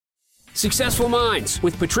Successful Minds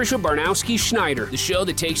with Patricia Barnowski-Schneider, the show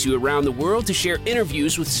that takes you around the world to share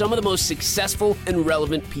interviews with some of the most successful and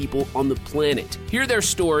relevant people on the planet. Hear their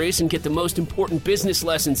stories and get the most important business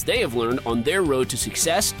lessons they have learned on their road to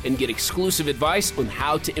success, and get exclusive advice on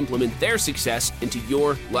how to implement their success into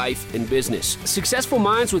your life and business. Successful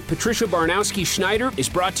Minds with Patricia Barnowski-Schneider is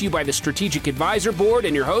brought to you by the Strategic Advisor Board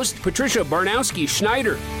and your host, Patricia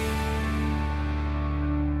Barnowski-Schneider.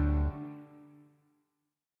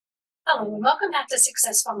 Hello and welcome back to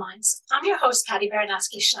Successful Minds. I'm your host, Patty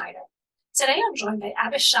Baranowski-Schneider. Today I'm joined by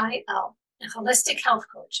Avishai, a holistic health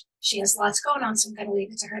coach. She has lots going on, so I'm going to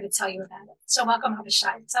leave it to her to tell you about it. So welcome,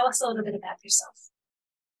 Avishai. Tell us a little bit about yourself.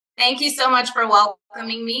 Thank you so much for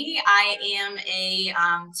welcoming me. I am a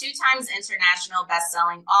 2 times international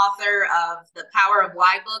best-selling author of The Power of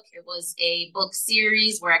Why book. It was a book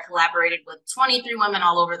series where I collaborated with 23 women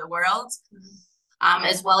all over the world,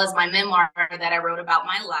 as well as my memoir that I wrote about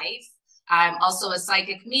my life. I'm also a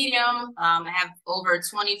psychic medium. I have over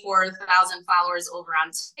 24,000 followers over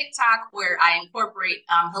on TikTok, where I incorporate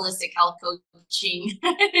holistic health coaching.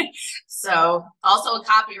 So also a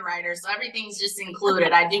copywriter. So everything's just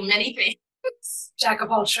included. I do many things. Jack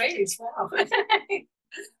of all trades. Wow.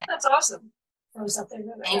 That's awesome. Up there.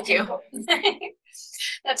 Thank you.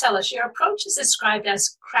 Now tell us, your approach is described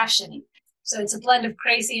as crashing. So it's a blend of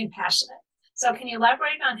crazy and passionate. So can you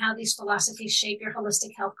elaborate on how these philosophies shape your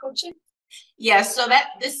holistic health coaching? Yes, so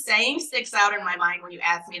that this saying sticks out in my mind when you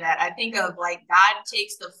ask me that. I think of like God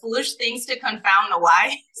takes the foolish things to confound the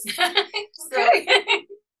wise.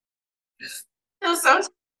 So sometimes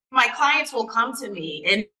my clients will come to me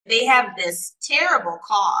and they have this terrible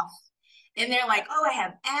cough and they're like, oh, I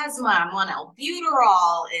have asthma, I'm on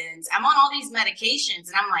albuterol and I'm on all these medications.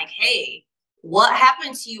 And I'm like, hey, what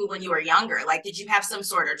happened to you when you were younger? Like, did you have some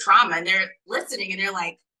sort of trauma? And they're listening and they're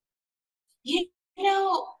like, you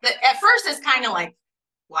know, at first it's kind of like,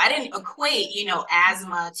 well, I didn't equate,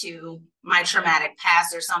 asthma to my traumatic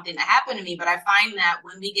past or something that happened to me. But I find that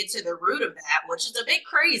when we get to the root of that, which is a bit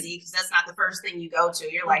crazy because that's not the first thing you go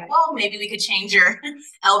to. You're like, well, maybe we could change your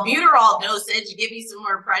albuterol dosage, give you some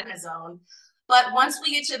more prednisone. But once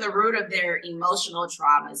we get to the root of their emotional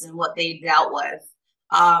traumas and what they dealt with,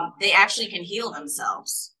 they actually can heal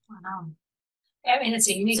themselves. Wow. I mean, it's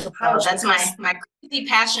a unique approach. So that's my crazy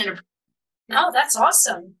passionate approach. No, that's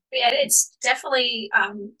awesome. Yeah, it's definitely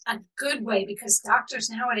a good way, because doctors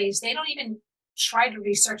nowadays, they don't even try to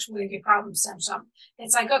research where your problem stems from.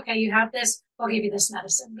 It's like, okay, you have this, we'll give you this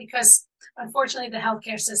medicine. Because unfortunately, the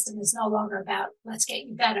healthcare system is no longer about, let's get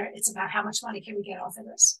you better. It's about how much money can we get off of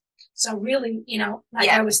this. So really,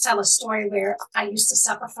 I always tell a story where I used to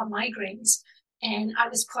suffer from migraines. And I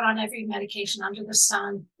was put on every medication under the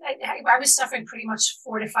sun. I was suffering pretty much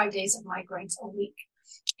 4 to 5 days of migraines a week.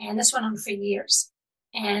 And this went on for years.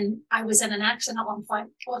 And I was in an accident at one point.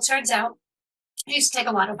 Well, it turns out I used to take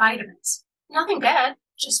a lot of vitamins. Nothing bad,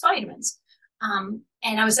 just vitamins. And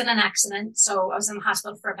I was in an accident. So I was in the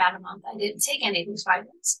hospital for about a month. I didn't take any of these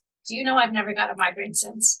vitamins. Do you know I've never got a migraine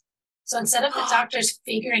since? So instead of the doctors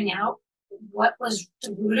figuring out what was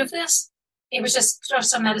the root of this, it was just throw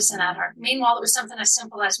some medicine at her. Meanwhile, it was something as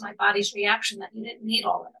simple as my body's reaction that you didn't need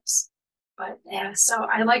all of this. But yeah, so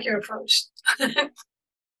I like your approach.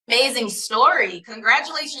 Amazing story.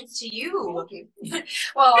 Congratulations to you.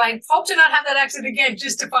 Well, I hope to not have that accident again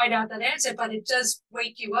just to find out that answer, but it does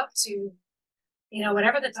wake you up to,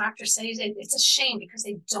 whatever the doctor says. It's a shame because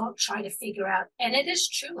they don't try to figure out. And it is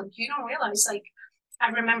true. Like, you don't realize, like, I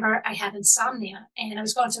remember I had insomnia and I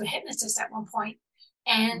was going to a hypnotist at one point,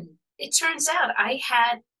 and it turns out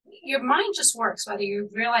your mind just works whether you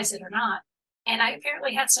realize it or not. And I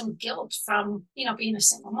apparently had some guilt from, being a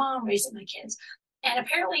single mom, raising my kids. And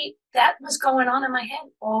apparently that was going on in my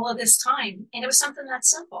head all of this time. And it was something that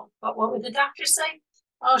simple. But what would the doctors say?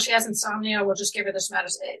 Oh, she has insomnia. We'll just give her this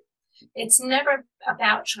medicine. It's never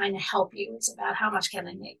about trying to help you. It's about how much can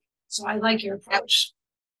they make. So I like your approach.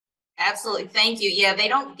 Absolutely. Thank you. Yeah, they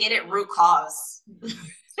don't get it root cause.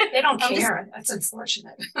 They don't care. That's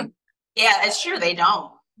unfortunate. Yeah, it's true. They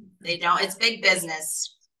don't. It's big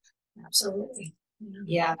business. Absolutely.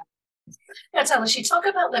 Yeah. Now tell us, you talk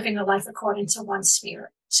about living a life according to one's spirit.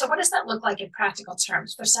 So what does that look like in practical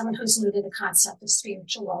terms for someone who's new to the concept of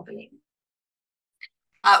spiritual well-being?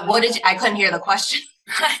 I couldn't hear the question.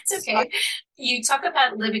 It's okay. You talk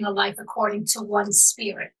about living a life according to one's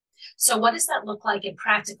spirit. So what does that look like in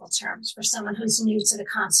practical terms for someone who's new to the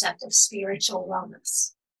concept of spiritual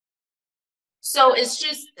wellness? So it's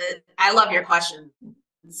just, I love your question.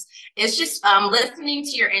 It's just listening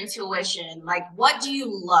to your intuition. Like, what do you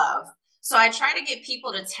love? So I try to get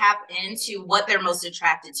people to tap into what they're most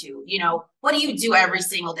attracted to. You know, what do you do every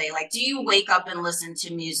single day? Like, do you wake up and listen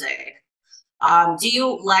to music? Do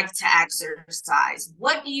you like to exercise?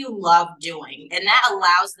 What do you love doing? And that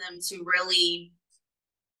allows them to really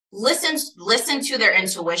listen to their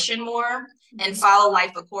intuition more and follow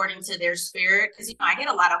life according to their spirit. Because I get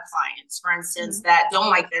a lot of clients, for instance, that don't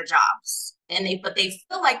like their jobs, and they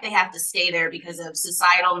feel like they have to stay there because of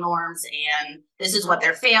societal norms, and this is what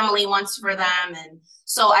their family wants for them. And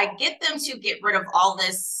so I get them to get rid of all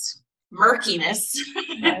this murkiness,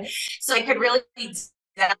 right. So I could really be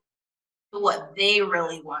what they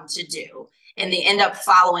really want to do, and they end up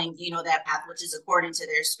following that path, which is according to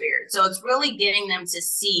their spirit. So it's really getting them to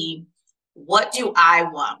see, what do I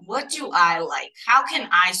want, what do I like, how can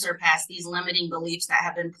I surpass these limiting beliefs that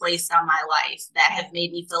have been placed on my life that have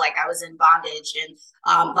made me feel like I was in bondage,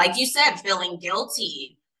 and like you said, feeling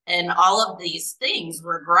guilty and all of these things,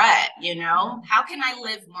 regret. How can I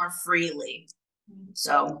live more freely?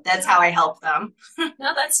 So that's how I help them.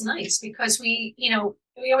 No, that's nice, because we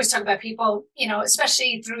always talk about people,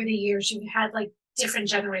 especially through the years, you had like different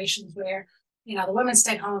generations where, the women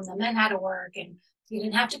stayed home, the men had to work, and you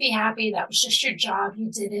didn't have to be happy. That was just your job. You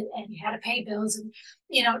did it, and you had to pay bills. And,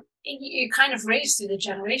 you kind of raised through the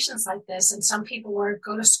generations like this. And some people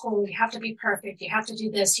go to school, you have to be perfect. You have to do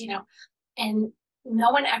this, and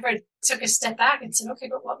no one ever took a step back and said, okay,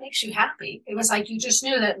 but what makes you happy? It was like, you just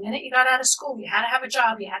knew that the minute you got out of school, you had to have a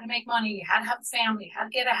job, you had to make money, you had to have a family, you had to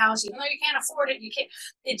get a house, even though you can't afford it, you can't.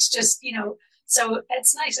 It's just, so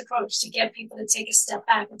it's a nice approach to get people to take a step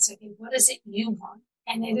back and say, okay, what is it you want?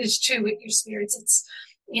 And it is true with your spirits. It's,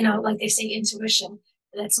 like they say, intuition.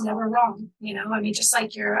 That's never wrong. Just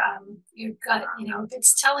like your gut, if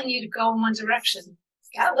it's telling you to go in one direction,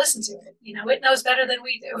 you gotta listen to it. It knows better than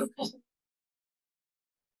we do.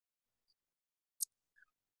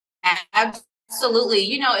 Absolutely.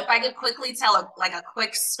 If I could quickly tell a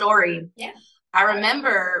quick story. Yeah. I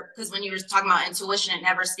remember, because when you were talking about intuition, it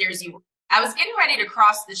never scares you. I was getting ready to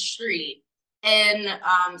cross the street, and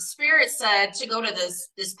Spirit said to go to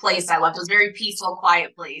this place I loved. It was a very peaceful,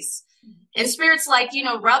 quiet place. And Spirit's like,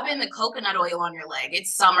 rub in the coconut oil on your leg.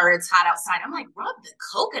 It's summer. It's hot outside. I'm like, rub the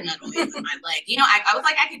coconut oil on my leg. I was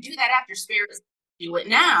like, I could do that after Spirit. Do it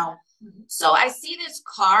now. Mm-hmm. So I see this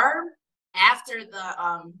car after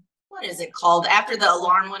the what is it called? After the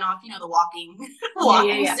alarm went off, the walking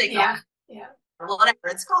signal. Yeah. Or whatever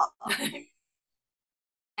it's called.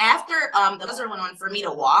 After the buzzer went on for me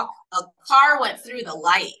to walk, a car went through the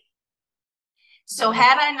light. So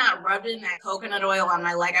had I not rubbed in that coconut oil on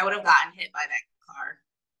my leg, I would have gotten hit by that car.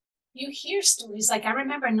 You hear stories, like I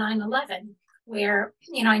remember 9/11, where,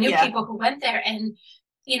 I knew people who went there, and,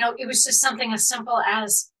 it was just something as simple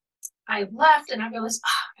as, I left and I realized,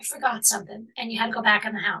 I forgot something, and you had to go back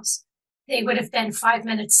in the house. They would have been 5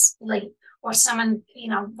 minutes late, or someone,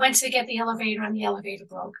 went to get the elevator and the elevator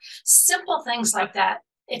broke. Simple things like that.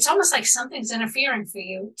 It's almost like something's interfering for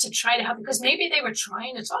you to try to help, because maybe they were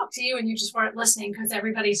trying to talk to you and you just weren't listening because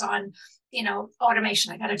everybody's on,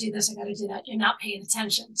 automation. I got to do this. I got to do that. You're not paying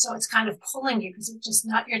attention. So it's kind of pulling you because it's just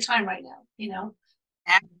not your time right now,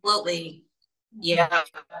 Absolutely. Yeah,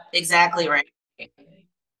 exactly right.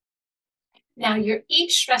 Now, your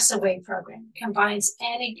Eat Stress Away program combines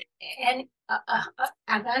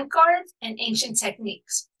avant-garde and ancient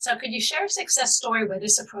techniques. So could you share a success story where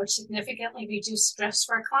this approach significantly reduced stress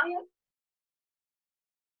for a client?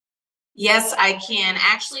 Yes, I can.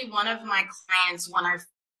 Actually, one of my clients, when I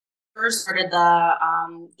first started the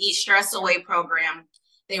Eat Stress Away program,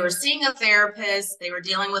 they were seeing a therapist, they were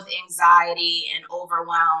dealing with anxiety and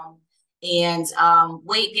overwhelm and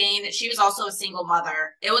weight gain. She was also a single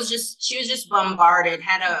mother. She was just bombarded,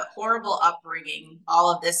 had a horrible upbringing,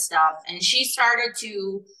 all of this stuff. And she started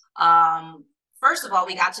to, first of all,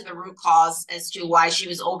 we got to the root cause as to why she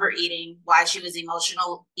was overeating, why she was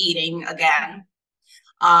emotional eating again.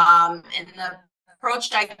 And the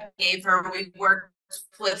approach I gave her, we worked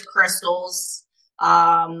with crystals.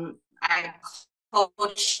 I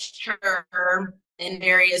coached her in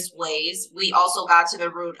various ways. We also got to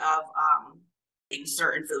the root of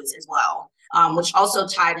certain foods as well, which also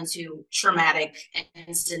tied into traumatic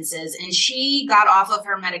instances. And she got off of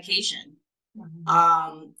her medication.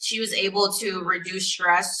 Mm-hmm. She was able to reduce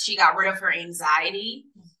stress. She got rid of her anxiety.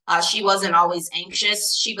 She wasn't always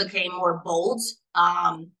anxious. She became more bold,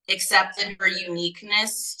 accepted her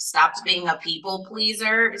uniqueness, stopped being a people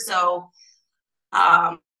pleaser. So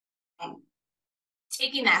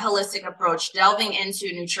taking that holistic approach, delving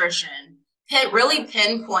into nutrition, really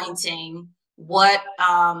pinpointing what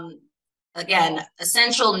again,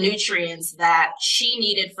 essential nutrients that she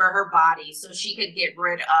needed for her body so she could get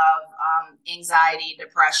rid of anxiety,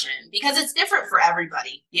 depression, because it's different for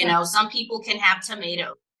everybody. You know, some people can have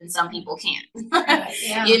tomatoes and some people can't,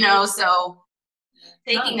 Yeah. you know, so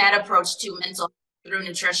taking that approach to mental through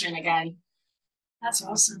nutrition again. That's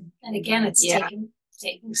awesome. And again, it's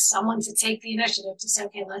taking someone to take the initiative to say,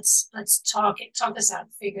 okay, let's talk this out,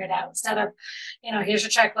 figure it out, instead of, here's your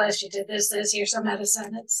checklist, you did this, here's some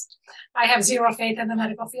medicine. I have zero faith in the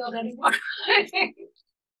medical field anymore. Good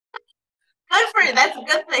for you. That's a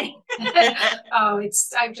good thing.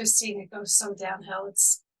 I've just seen it go so downhill.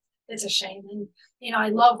 It's a shame. And, I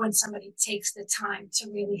love when somebody takes the time to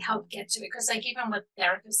really help get to it. Because like even with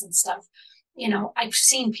therapists and stuff, I've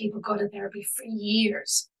seen people go to therapy for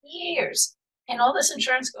years. And all this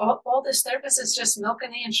insurance, all this therapist is just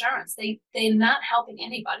milking the insurance. They're not helping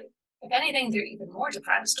anybody. If anything, they're even more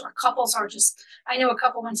depressed. Or couples are just, I know a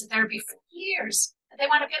couple went to therapy for years. They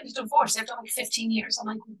wound up getting a divorce after like 15 years. I'm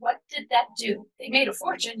like, what did that do? They made a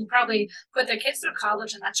fortune. You probably put their kids through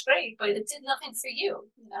college and that's great, but it did nothing for you,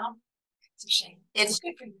 It's a shame. It's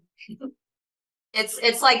good for you.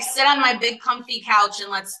 It's like sit on my big comfy couch and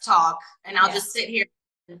let's talk. And I'll just sit here.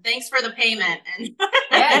 And thanks for the payment. And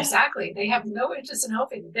yeah, exactly. They have no interest in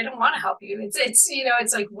helping you. They don't want to help you. It's it's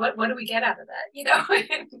like what do we get out of that? Yeah.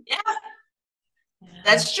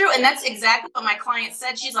 That's true. And that's exactly what my client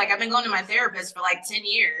said. She's like, I've been going to my therapist for like 10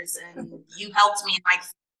 years and you helped me in like,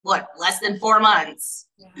 what, less than 4 months.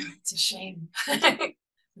 Yeah, it's a shame.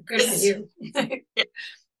 Good for you.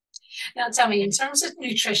 Now tell me, in terms of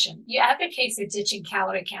nutrition, you advocate for ditching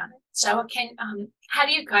calorie counting. So how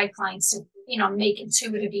do you guide clients to, make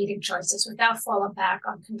intuitive eating choices without falling back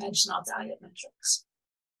on conventional diet metrics?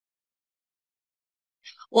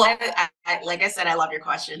 Well, like I said, I love your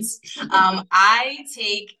questions. I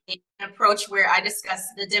take an approach where I discuss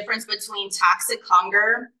the difference between toxic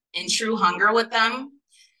hunger and true hunger with them.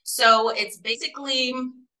 So it's basically,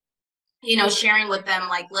 sharing with them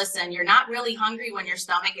like, listen, you're not really hungry when your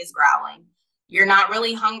stomach is growling. You're not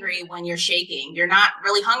really hungry when you're shaking. You're not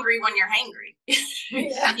really hungry when you're hangry.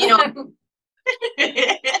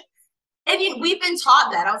 And we've been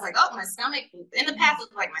taught that. I was like, oh, my stomach, in the past, it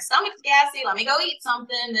was like, my stomach's gassy. Let me go eat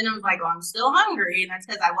something. Then I was like, oh, I'm still hungry. And that's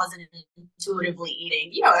because I wasn't intuitively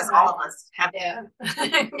eating, as all of us have. Yeah.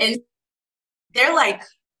 And they're like,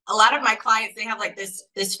 a lot of my clients, they have like this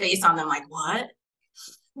face on them, like, what?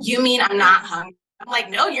 You mean I'm not hungry? I'm like,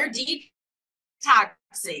 no, you're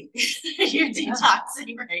detoxing. You're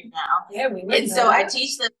detoxing right now. Yeah, we would. And so I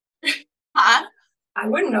teach them, huh? I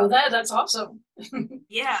wouldn't know that. That's awesome.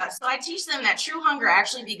 Yeah. So I teach them that true hunger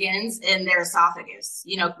actually begins in their esophagus,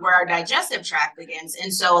 where our digestive tract begins.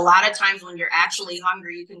 And so a lot of times when you're actually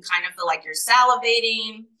hungry, you can kind of feel like you're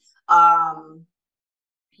salivating.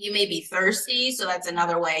 You may be thirsty. So that's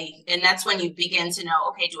another way. And that's when you begin to know,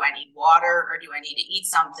 okay, do I need water or do I need to eat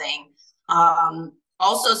something?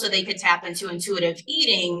 Also, so they could tap into intuitive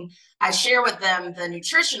eating, I share with them the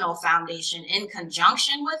nutritional foundation in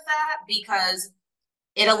conjunction with that, because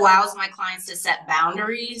it allows my clients to set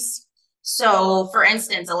boundaries. So for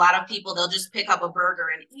instance, a lot of people, they'll just pick up a burger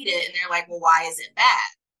and eat it. And they're like, well, why is it bad?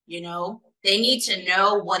 They need to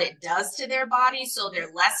know what it does to their body. So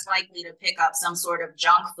they're less likely to pick up some sort of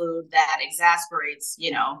junk food that exasperates,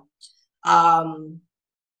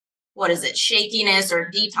 shakiness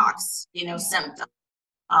or detox, symptoms,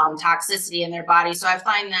 toxicity in their body. So I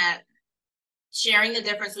find that sharing the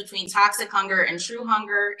difference between toxic hunger and true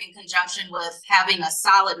hunger in conjunction with having a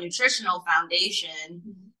solid nutritional foundation,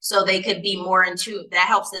 so they could be more in tune, that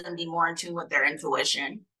helps them be more in tune with their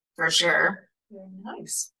intuition, for sure. Very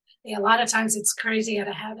nice. Yeah, a lot of times it's crazy out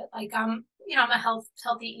of habit. Like I'm a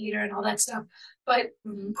healthy eater and all that stuff, but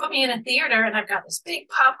put me in a theater and I've got this big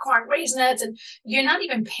popcorn, raisinets, and you're not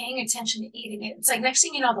even paying attention to eating it. It's like next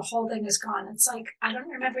thing you know, the whole thing is gone. It's like, I don't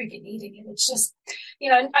remember even eating it. It's just, I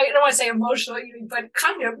don't want to say emotional eating, but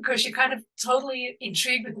kind of, because you're kind of totally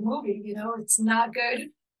intrigued with the movie, it's not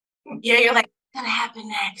good. Yeah, you're like, what's going to happen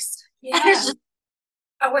next? Yeah.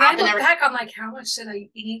 When I look back, I'm like, how much did I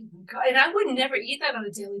eat? And I would never eat that on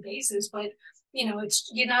a daily basis, but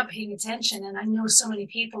you're not paying attention. And I know so many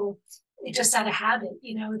people, just out of habit,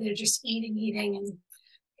 they're just eating. And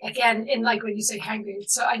again, and like when you say hungry,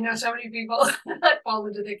 so I know so many people that fall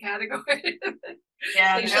into the category.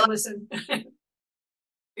 Yeah. They should listen.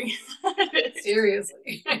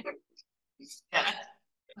 Seriously. Yeah.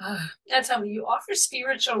 Now tell me, you offer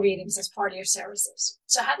spiritual readings as part of your services.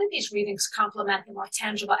 So how do these readings complement the more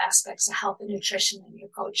tangible aspects of health and nutrition in your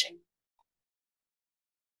coaching?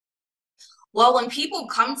 Well, when people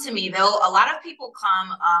come to me, though, a lot of people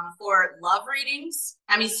come for love readings.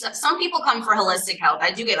 I mean, some people come for holistic health.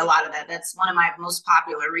 I do get a lot of that. That's one of my most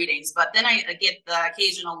popular readings. But then I get the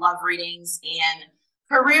occasional love readings and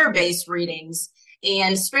career-based readings.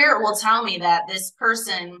 And spirit will tell me that this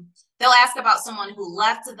person, they'll ask about someone who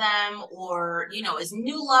left them, or, is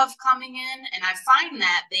new love coming in? And I find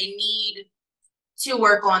that they need to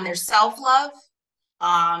work on their self-love,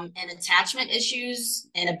 and attachment issues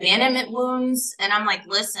and abandonment wounds. And I'm like,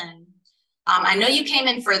 listen, I know you came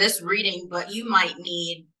in for this reading, but you might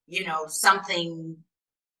need, something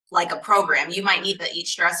like a program. You might need the Eat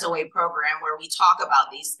Stress Away program where we talk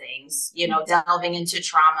about these things, delving into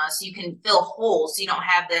trauma so you can feel whole, so you don't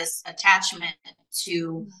have this attachment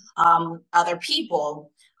to other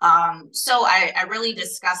people. So I really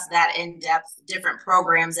discuss that in depth, different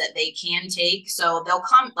programs that they can take. So they'll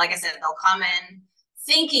come, like I said, they'll come in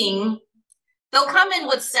thinking, they'll come in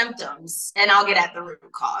with symptoms, and I'll get at the root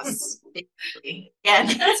cause. Basically.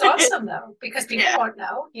 Yeah. That's awesome though, because people won't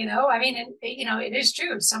know, I mean, and, it is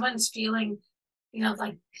true. If someone's feeling,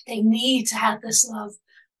 like they need to have this love,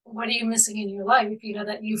 what are you missing in your life?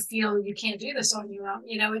 That you feel you can't do this on your own.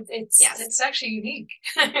 It's actually unique.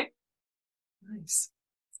 Nice.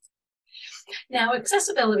 Now,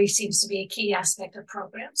 accessibility seems to be a key aspect of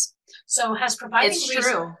programs. So has providing it's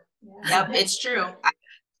true. Yep, it's true.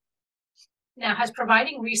 Now, has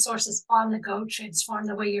providing resources on the go transformed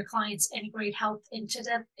the way your clients integrate health into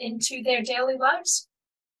their daily lives?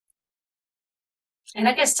 And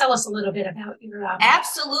I guess tell us a little bit about your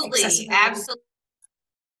absolutely.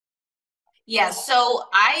 Yeah, so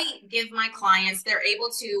I give my clients, they're able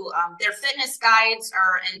to, their fitness guides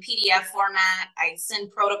are in PDF format. I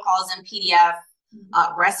send protocols in PDF,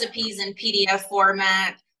 recipes in PDF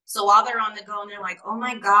format. So while they're on the go and they're like, oh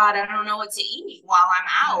my God, I don't know what to eat while I'm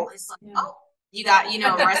out. It's like, oh, you got,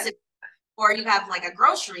 a recipe, or you have like a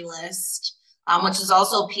grocery list, which is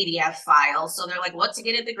also a PDF file. So they're like, what to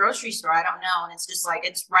get at the grocery store? I don't know. And it's just like,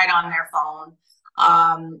 it's right on their phone.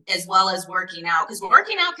 As well as working out, because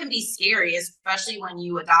working out can be scary, especially when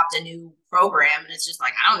you adopt a new program and it's just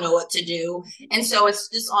like, I don't know what to do. And so it's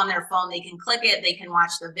just on their phone. They can click it. They can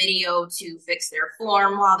watch the video to fix their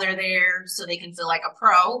form while they're there, so they can feel like a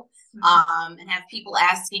pro, and have people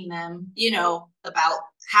asking them, about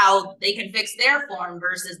how they can fix their form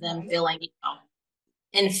versus them feeling,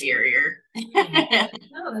 inferior.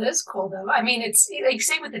 No, that is cool though. I mean, it's like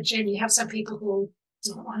same with the gym. You have some people who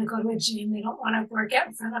don't want to go to a gym. They don't want to work out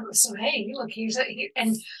in front of us. So, hey, look,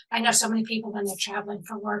 and I know so many people when they're traveling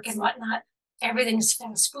for work and whatnot, everything's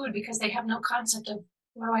fast food because they have no concept of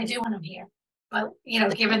what do I do when I'm here. But,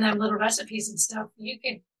 giving them little recipes and stuff, you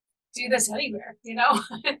could do this anywhere,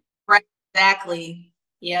 Right. Exactly.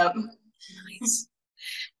 Yep. Nice.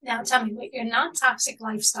 Now, tell me, with your non-toxic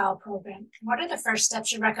lifestyle program, what are the first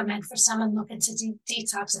steps you recommend for someone looking to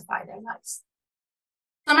detoxify their life?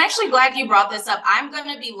 I'm actually glad you brought this up. I'm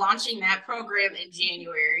going to be launching that program in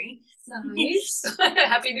January. Nice.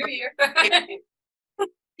 Happy New Year.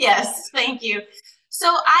 Yes, thank you.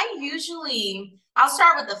 So I'll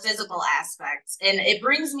start with the physical aspects. And it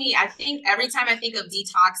brings me, I think every time I think of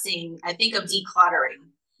detoxing, I think of decluttering.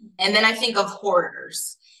 And then I think of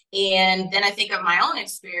hoarders. And then I think of my own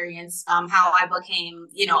experience, how I became,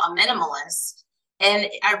 a minimalist. And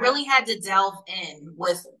I really had to delve in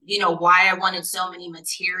with, why I wanted so many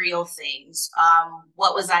material things.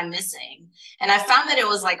 What was I missing? And I found that it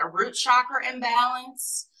was like a root chakra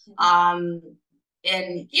imbalance, and,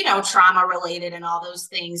 trauma related and all those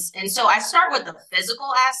things. And so I start with the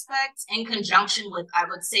physical aspect in conjunction with, I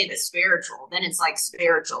would say, the spiritual. Then it's like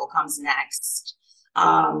spiritual comes next.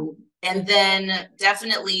 And then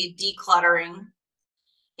definitely decluttering,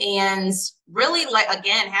 and really, like,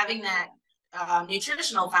 again, having that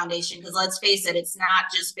nutritional foundation, because let's face it, it's not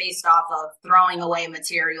just based off of throwing away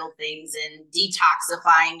material things and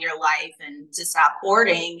detoxifying your life and to stop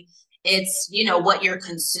hoarding. It's, what you're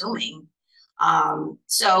consuming.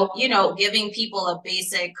 So, giving people a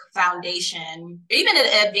basic foundation, even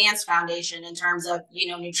an advanced foundation in terms of,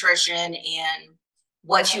 nutrition and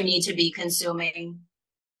what you need to be consuming.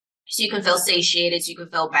 So you can feel satiated, so you can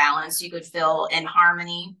feel balanced, you could feel in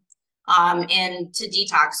harmony. And to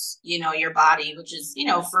detox, your body, which is,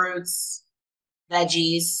 fruits,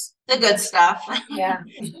 veggies, the good stuff. Yeah.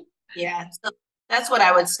 Yeah. So that's what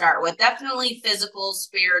I would start with. Definitely physical,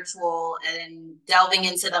 spiritual, and delving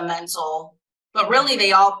into the mental. But really,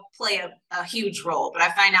 they all play a huge role. But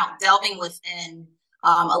I find out delving within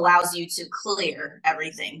allows you to clear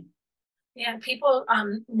everything. Yeah, people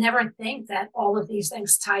never think that all of these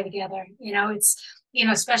things tie together. It's,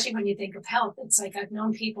 especially when you think of health, it's like I've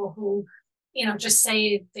known people who just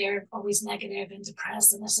say they're always negative and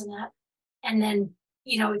depressed and this and that. And then,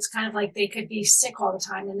 it's kind of like they could be sick all the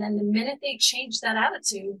time. And then the minute they change that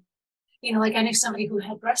attitude, like I knew somebody who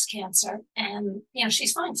had breast cancer and,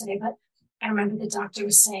 she's fine today, but I remember the doctor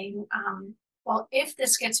was saying, well, if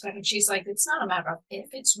this gets better, and she's like, it's not a matter of if,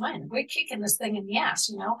 it's when. We're kicking this thing in the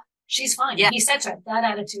ass, she's fine. Yeah. He said to her, that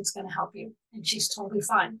attitude's going to help you. And she's totally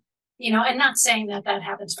fine. And not saying that that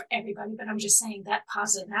happens for everybody, but I'm just saying that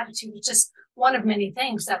positive attitude is just one of many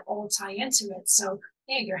things that all tie into it. So,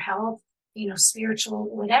 your health, spiritual,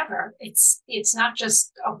 whatever, it's not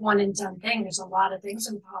just a one and done thing. There's a lot of things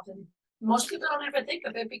involved, and most people don't ever think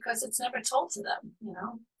of it because it's never told to them,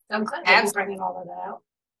 I'm glad that you're bringing all of that out.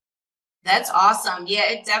 That's awesome.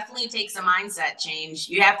 Yeah, it definitely takes a mindset change.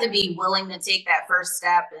 You have to be willing to take that first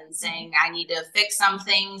step and saying, I need to fix some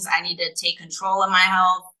things. I need to take control of my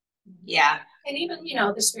health. Yeah. And even,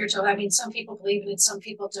 the spiritual, some people believe in it, some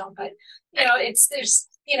people don't, but, it's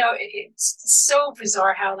so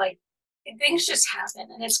bizarre how like things just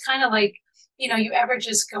happen. And it's kind of like, you ever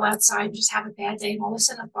just go outside and just have a bad day and all of a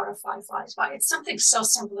sudden a butterfly flies by. It's something so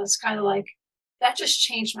simple. It's kind of like, that just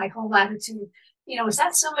changed my whole attitude. Is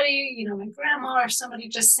that somebody, my grandma or somebody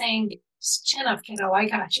just saying, chin up, kiddo, I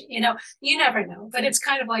got you. You never know. But it's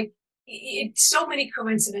kind of like, it's so many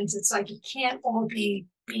coincidences. It's like, it can't all be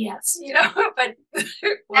BS, but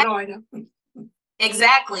what do I know?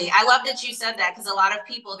 Exactly. I love that you said that because a lot of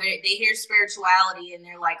people, they hear spirituality and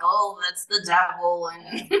they're like, oh, that's the devil.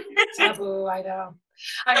 And taboo, I know.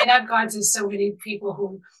 I've gone to so many people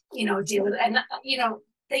who, deal with it. And,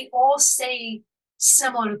 they all say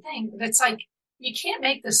similar things. It's like, you can't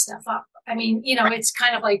make this stuff up. It's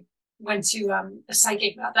kind of like went to a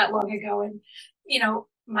psychic not that long ago. And,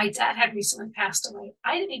 my dad had recently passed away.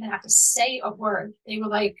 I didn't even have to say a word. They were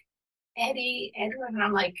like, Eddie, Edward. And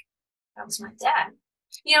I'm like, that was my dad.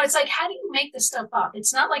 It's like, how do you make this stuff up?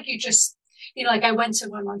 It's not like you just, like I went to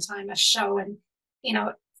one time, a show, and,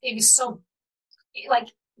 it was so, like,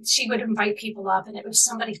 she would invite people up, and it was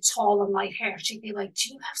somebody tall and light hair. She'd be like,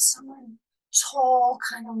 do you have someone tall,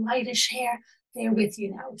 kind of lightish hair there with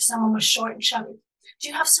you now? If someone was short and chubby, do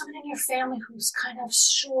you have someone in your family who's kind of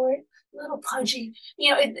short, little pudgy?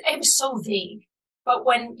 It was so vague. But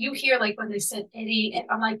when you hear, like, when they said Eddie,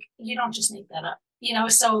 I'm like, you don't just make that up,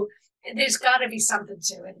 so there's got to be something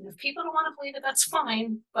to it. And if people don't want to believe it, that's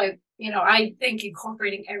fine. But, I think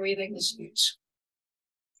incorporating everything is huge.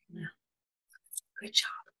 Yeah. Good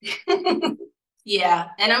job. Yeah.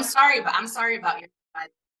 And I'm sorry about your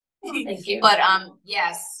thank you. But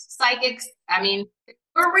yes, psychics,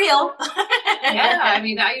 we're real. Yeah,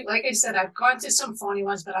 like I said, I've gone to some phony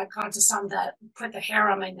ones, but I've gone to some that put the hair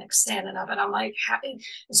on my neck standing up, and I'm like,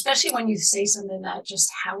 especially when you say something that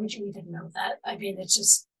just, how would you even know that? It's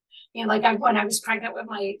just, like when I was pregnant with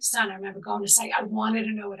my son, I remember going to say, I wanted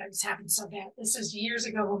to know what I was having so bad. This is years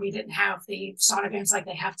ago when we didn't have the sonograms like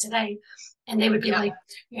they have today. And they would be like,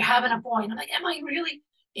 you're having a boy. And I'm like, am I really?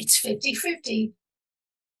 It's 50-50.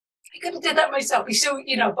 I could have did that myself. So,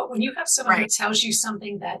 but when you have someone who tells you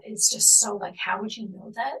something that is just so like, how would you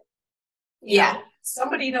know that? You know,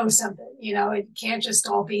 somebody knows something, it can't just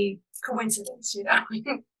all be coincidence,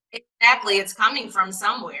 Exactly. It's coming from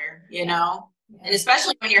somewhere, Yeah. And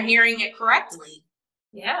especially when you're hearing it correctly.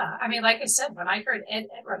 Yeah. Like I said, when I heard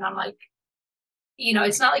Edward, I'm like,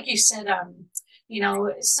 it's not like you said,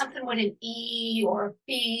 something with an E or a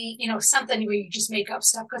B, something where you just make up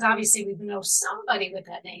stuff. Because obviously we know somebody with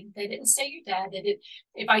that name. They didn't say your dad. They did.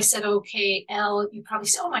 If I said, okay, L, you probably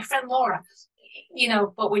say, oh, my friend Laura,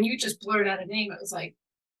 but when you just blurred out a name, it was like,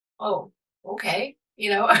 oh, okay,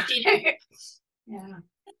 Yeah.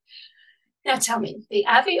 Now tell me, the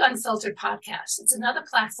Avi Unfiltered podcast, it's another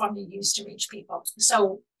platform you use to reach people.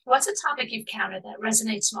 So what's a topic you've counted that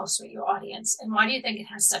resonates most with your audience, and why do you think it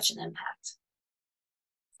has such an impact?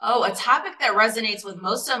 Oh, a topic that resonates with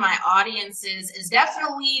most of my audiences is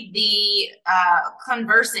definitely the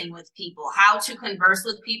conversing with people, how to converse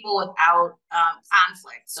with people without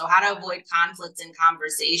conflict. So how to avoid conflicts in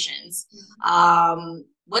conversations,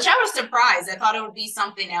 which I was surprised. I thought it would be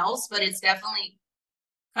something else, but it's definitely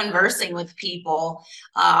conversing with people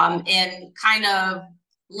and kind of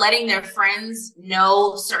letting their friends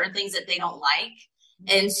know certain things that they don't like.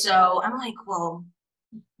 And so I'm like, well,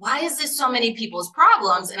 why is this so many people's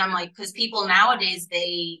problems? And I'm like, because people nowadays,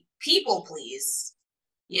 they people please,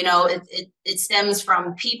 it stems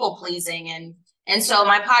from people pleasing. And so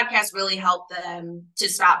my podcast really helped them to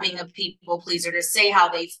stop being a people pleaser, to say how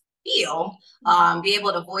they feel, be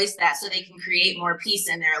able to voice that so they can create more peace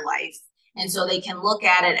in their life. And so they can look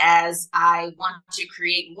at it as, I want to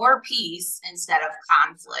create more peace instead of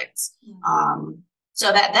conflict.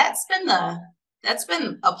 So that's been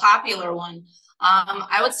a popular one.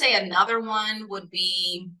 I would say another one would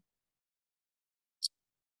be,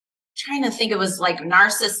 trying to think, it was like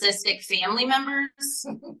narcissistic family members.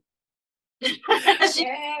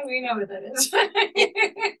 Yeah, we know what that is.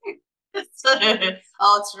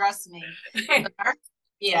 Oh, trust me.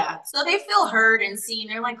 Yeah. So they feel heard and seen.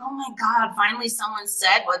 They're like, oh my God, finally someone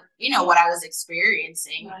said what I was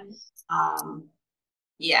experiencing. Right.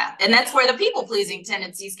 Yeah. And that's where the people pleasing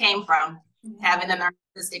tendencies came from, Mm-hmm. having a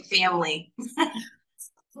narcissistic family.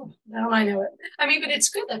 No, I know it. I mean, but it's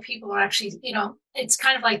good that people are actually, it's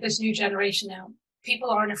kind of like this new generation now. People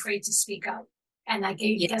aren't afraid to speak up. And I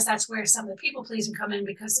guess that's where some of the people pleasing come in,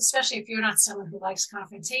 because especially if you're not someone who likes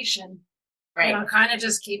confrontation, Right. kind of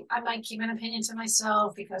just I might keep an opinion to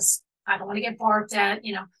myself because I don't want to get barked at,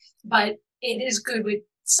 but it is good with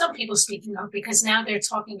some people speaking up, because now they're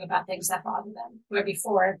talking about things that bother them, where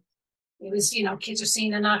before it was, kids are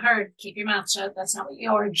seen and not heard. Keep your mouth shut. That's not what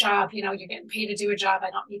your job. You're getting paid to do a job.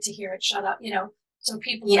 I don't need to hear it. Shut up. So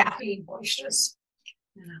people are being boisterous.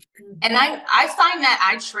 And I find that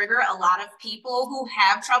I trigger a lot of people who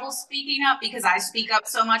have trouble speaking up, because I speak up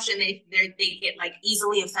so much and they get like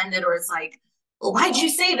easily offended, or it's like, well, why'd you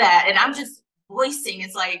say that? And I'm just voicing.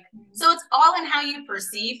 It's like, so it's all in how you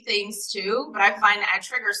perceive things too. But I find that I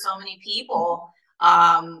trigger so many people.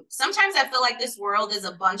 Sometimes I feel like this world is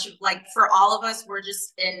a bunch of, like, for all of us, we're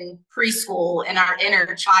just in preschool and our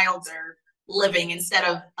inner childs are living instead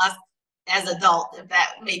of us as adult, if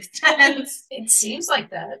that makes sense. It seems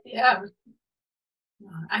like that. Yeah.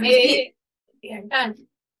 I mean, yeah.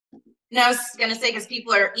 No, I was going to say, because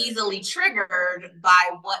people are easily triggered by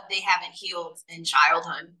what they haven't healed in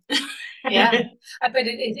childhood. Yeah. But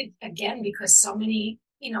it again, because so many,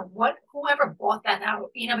 whoever bought that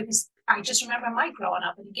out, because I just remember my growing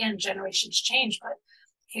up, and again, generations change, but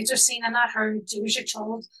kids are seen and not heard. Do as you're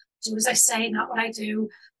told, do as I say, not what I do.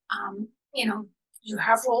 You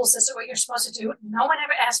have rules. This is what you're supposed to do. No one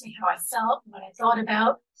ever asked me how I felt, what I thought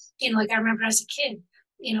about. Like I remember as a kid,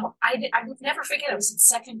 I would never forget. I was in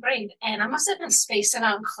second grade, and I must have been spacing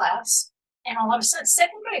out in class. And all of a sudden,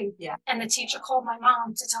 second grade, and the teacher called my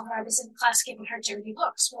mom to tell her I was in class giving her dirty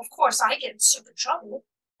looks. Well, of course, I get in super trouble.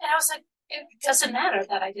 And I was like, it doesn't matter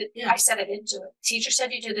that I did. I said I didn't do it. Teacher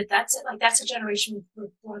said you did it. That's it. Like, that's a generation we're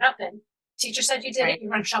brought up in. Teacher said you did it.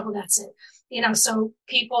 You're in trouble. That's it. So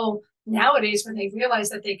people nowadays, when they realize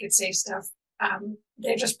that they could say stuff,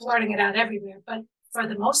 they're just blurting it out everywhere. But for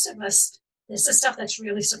the most of us, this is stuff that's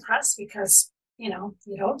really suppressed because, you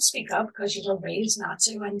don't speak up because you were raised not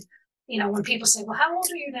to. And, when people say, well, how old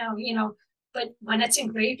are you now? But when it's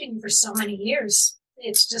engraved in you for so many years,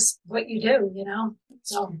 it's just what you do,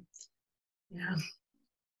 So, yeah.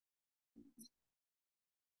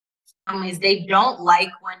 They don't like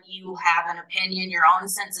when you have an opinion, your own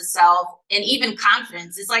sense of self, and even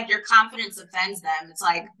confidence. It's like your confidence offends them. It's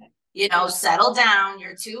like, settle down.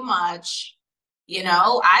 You're too much.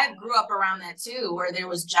 I grew up around that too, where there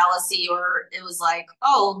was jealousy, or it was like,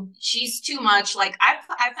 oh, she's too much. Like I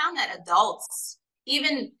found that adults,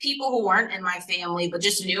 even people who weren't in my family, but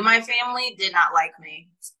just knew my family, did not like me.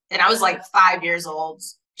 And I was like 5 years old,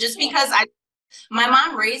 just because my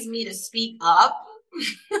mom raised me to speak up.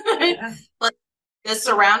 But the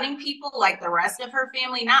surrounding people, like the rest of her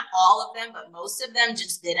family, not all of them, but most of them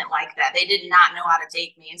just didn't like that. They did not know how to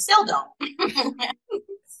take me, and still don't.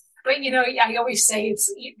 But I always say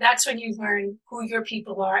that's when you learn who your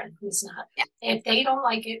people are and who's not. Yeah. If they don't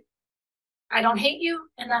like it, I don't hate you,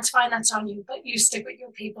 and that's fine. That's on you. But you stick with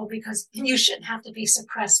your people, because you shouldn't have to be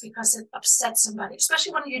suppressed because it upsets somebody,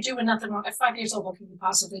 especially when you're doing nothing wrong. At 5 years old, what can you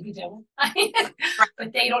possibly be doing?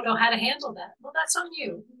 But they don't know how to handle that. Well, that's on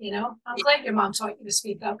you. I'm glad your mom taught you to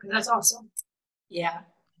speak up, because that's awesome. Yeah.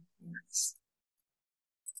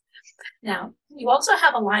 Now, you also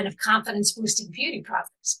have a line of confidence-boosting beauty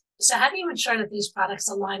products. So how do you ensure that these products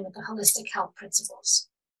align with the holistic health principles?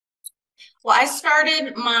 Well,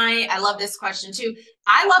 I love this question too.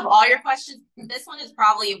 I love all your questions. This one is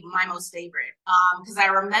probably my most favorite, because I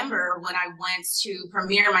remember when I went to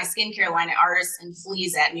premiere my skincare line at Artists and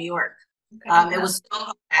Fleas at New York. Okay. It was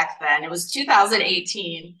so back then. It was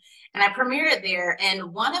 2018. And I premiered it there.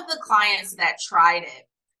 And one of the clients that tried it,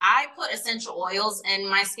 I put essential oils in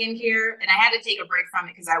my skincare, and I had to take a break from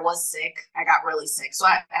it because I was sick. I got really sick. So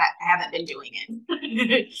I haven't been doing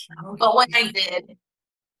it. But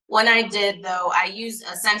when I did though, I used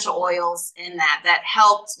essential oils in that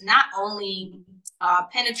helped not only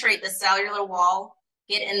penetrate the cellular wall,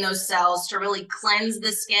 get in those cells to really cleanse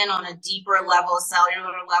the skin on a deeper level,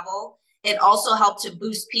 cellular level. it also helped to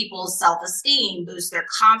boost people's self-esteem, boost their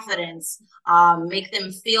confidence, make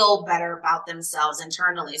them feel better about themselves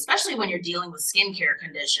internally, especially when you're dealing with skincare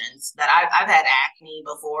conditions. That I've had acne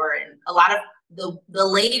before, and a lot of the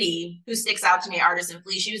lady who sticks out to me, Artisan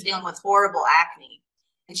Flea, she was dealing with horrible acne,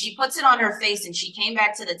 and she puts it on her face, and she came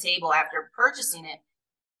back to the table after purchasing it.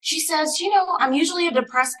 She says, I'm usually a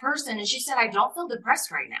depressed person, and she said, I don't feel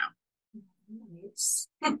depressed right now.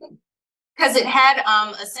 Because it had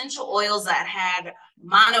essential oils that had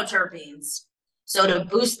monoterpenes, so to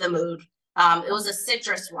boost the mood. It was a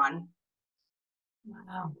citrus one.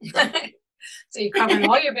 Wow. So you're covering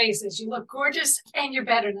all your bases. You look gorgeous and you're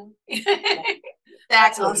better now.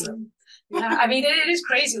 That's awesome. Yeah, I mean, it is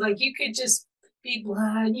crazy. Like, you could just be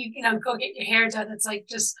blonde, go get your hair done. It's like,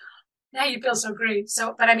 just now you feel so great.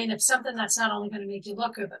 So, but I mean, if something that's not only going to make you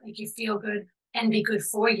look good, but make you feel good and be good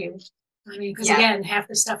for you. I mean, because again, half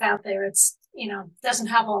the stuff out there, it's, doesn't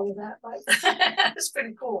have all of that, but it's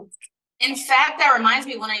pretty cool. In fact, that reminds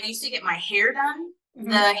me, when I used to get my hair done,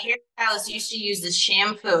 the hairstylist used to use this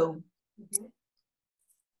shampoo.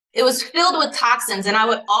 It was filled with toxins, and I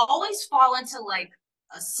would always fall into like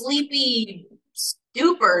a sleepy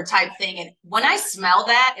stupor type thing. And when I smell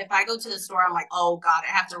that, if I go to the store, I'm like, oh God,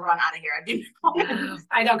 I have to run out of here. I do not.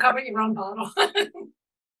 I don't cover your own bottle.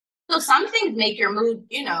 So some things make your mood,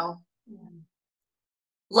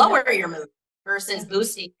 lower your mood versus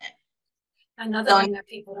boosting it. Another thing that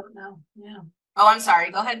people don't know. Yeah. Oh, I'm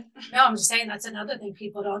sorry. Go ahead. No, I'm just saying that's another thing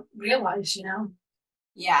people don't realize,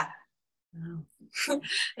 Yeah.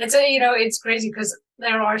 It's it's crazy because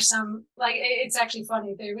there are some, like, it's actually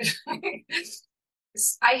funny.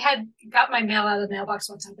 I had got my mail out of the mailbox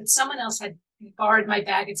one time, but someone else had borrowed my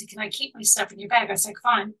bag and said, can I keep my stuff in your bag? I was like,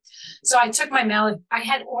 fine. So I took my mail. I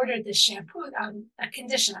had ordered this shampoo, a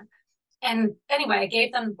conditioner. And anyway, I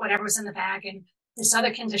gave them whatever was in the bag and this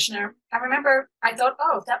other conditioner. I remember I thought,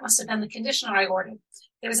 oh, that must have been the conditioner I ordered.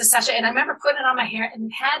 There was a sachet, and I remember putting it on my hair, and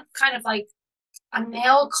it had kind of like a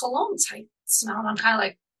male cologne type smell. And I'm kind of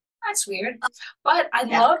like, that's weird. But I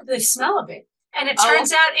love the smell of it. And it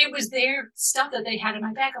turns out it was their stuff that they had in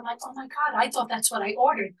my bag. I'm like, oh my God, I thought that's what I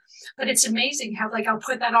ordered. But it's amazing how, like, I'll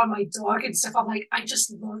put that on my dog and stuff. I'm like, I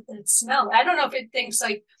just love that smell. I don't know if it thinks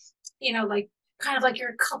like, like kind of like you're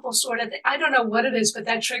a couple sort of thing. I don't know what it is, but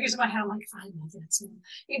that triggers in my head. I'm like, I love that smell.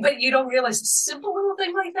 But you don't realize a simple little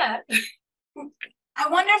thing like that. I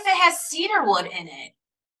wonder if it has cedar wood in it.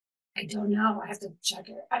 I don't know. I have to check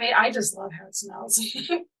it. I mean, I just love how it smells.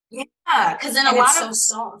 Yeah, because in it's so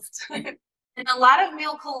soft. In a lot of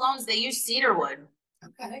male colognes, they use cedar wood.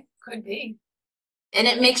 Okay, could be. And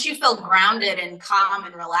it makes you feel grounded and calm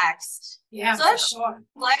and relaxed. Yeah, so for sure. I'm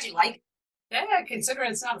glad you like it. Yeah, consider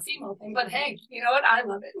it's not a female thing, but hey, you know what? I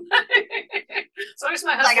love it. As long as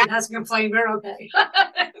my husband hasn't complained, we're okay.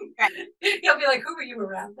 He'll be like, who are you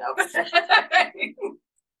around though?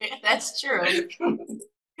 That's true.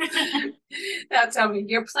 Now tell me,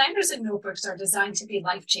 your planners and notebooks are designed to be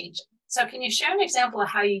life-changing. So can you share an example of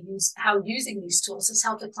how using these tools has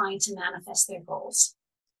helped a client to manifest their goals?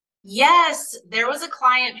 Yes, there was a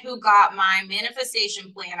client who got my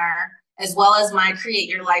manifestation planner as well as my Create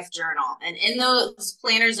Your Life journal. And in those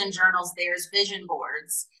planners and journals, there's vision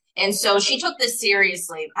boards. And so she took this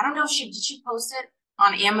seriously. I don't know if did she post it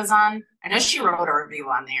on Amazon? I know she wrote a review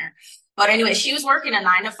on there. But anyway, she was working a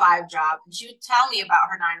 9-to-5 job, and she would tell me about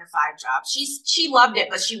her 9-to-5 job. She loved it,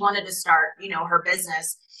 but she wanted to start, her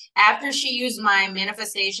business. After she used my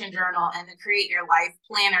manifestation journal and the Create Your Life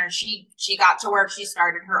planner, she got to work. She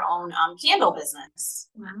started her own candle business.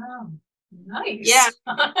 Wow. Nice. Yeah.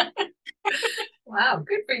 Wow.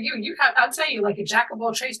 Good for you. I'll tell you, like a jack of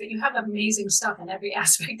all trades, but you have amazing stuff in every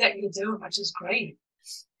aspect that you do, which is great.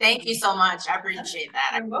 Thank you so much. I appreciate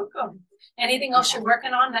that. You're welcome. Anything else you're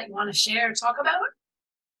working on that you want to share or talk about?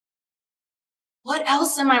 What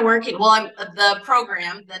else am I working? Well, I'm the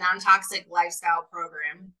program, the non-toxic lifestyle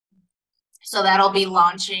program. So that'll be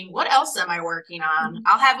launching. What else am I working on?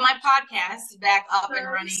 I'll have my podcast back up and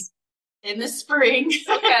running in the spring.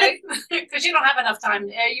 Okay. Because you don't have enough time.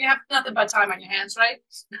 You have nothing but time on your hands, right?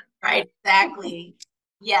 Right. Exactly.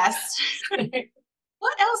 Yes.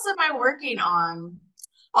 What else am I working on?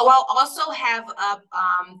 Oh, I'll also have up,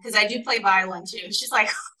 because I do play violin too. She's like,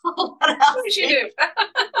 what else? What you do?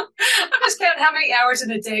 I'm just counting how many hours in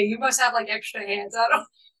a day. You must have like extra hands. I don't.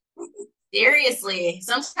 Seriously.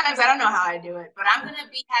 Sometimes I don't know how I do it, but I'm going to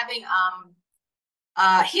be having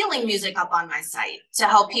healing music up on my site to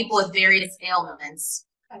help people with various ailments.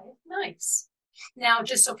 Okay, nice. Now,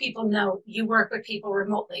 just so people know, you work with people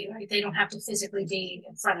remotely, right? They don't have to physically be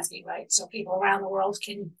in front of you, right? So people around the world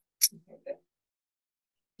can.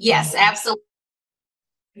 Yes, absolutely.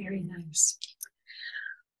 Very nice.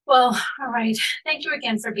 Well, all right. Thank you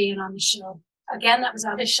again for being on the show. Again, that was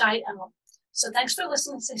Avishai. So thanks for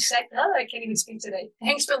listening to I can't even speak today.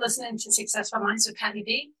 Thanks for listening to Successful Minds with Patty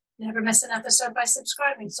B. Never miss an episode by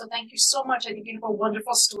subscribing. So thank you so much. I think you have a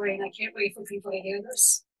wonderful story, and I can't wait for people to hear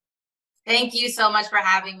this. Thank you so much for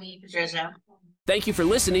having me, Patricia. Thank you for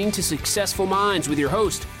listening to Successful Minds with your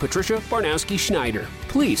host, Patricia Barnowski-Schneider.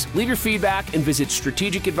 Please leave your feedback and visit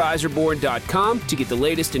strategicadvisorboard.com to get the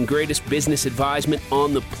latest and greatest business advisement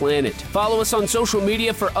on the planet. Follow us on social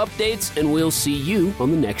media for updates, and we'll see you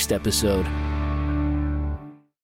on the next episode.